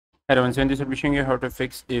Everyone, so in this will be showing you how to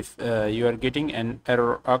fix if you are getting an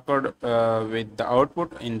error occurred with the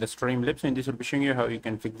output in the Streamlabs. So in this will be showing you how you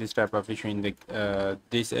can fix this type of issue in the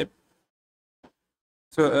this app.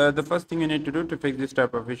 So the first thing you need to do to fix this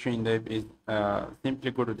type of issue in the app is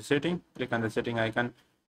simply go to the setting, click on the setting icon.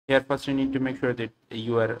 Here first you need to make sure that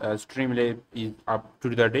your Streamlabs is up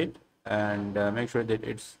to the date, and make sure that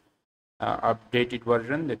it's updated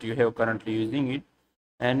version that you have currently using it.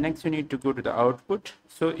 And next you need to go to the output.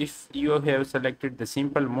 So if you have selected the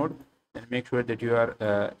simple mode, then make sure that you are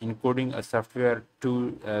encoding a software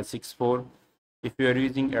 264. If you are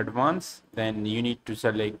using advanced, then you need to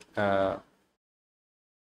select the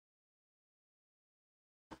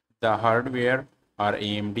hardware or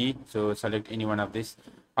AMD. So select any one of this.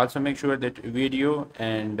 Also make sure that video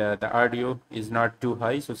and the audio is not too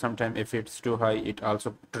high. So sometimes if it's too high, it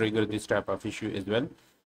also trigger this type of issue as well.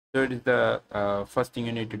 So it is the first thing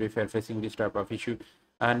you need to do if you're facing this type of issue.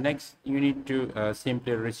 And next you need to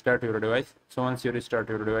simply restart your device. So once you restart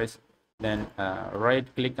your device, then right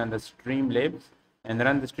click on the Streamlabs and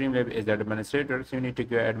run the Streamlabs as the administrator. So you need to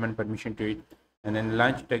give admin permission to it and then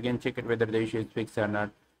launch it again, check it whether the issue is fixed or not.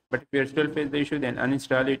 But if you still face the issue, then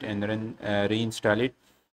uninstall it and then reinstall it.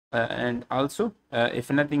 And also if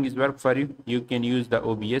nothing is work for you, you can use the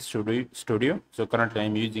OBS studio. So currently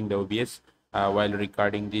I'm using the OBS while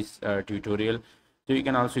recording this tutorial. So you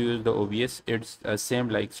can also use the OBS. It's same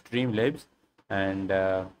like Streamlabs, and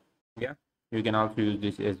yeah, you can also use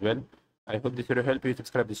this as well. I hope this will help you.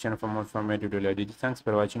 Subscribe this channel for more informative tutorials. Thanks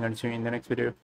for watching and see you in the next video.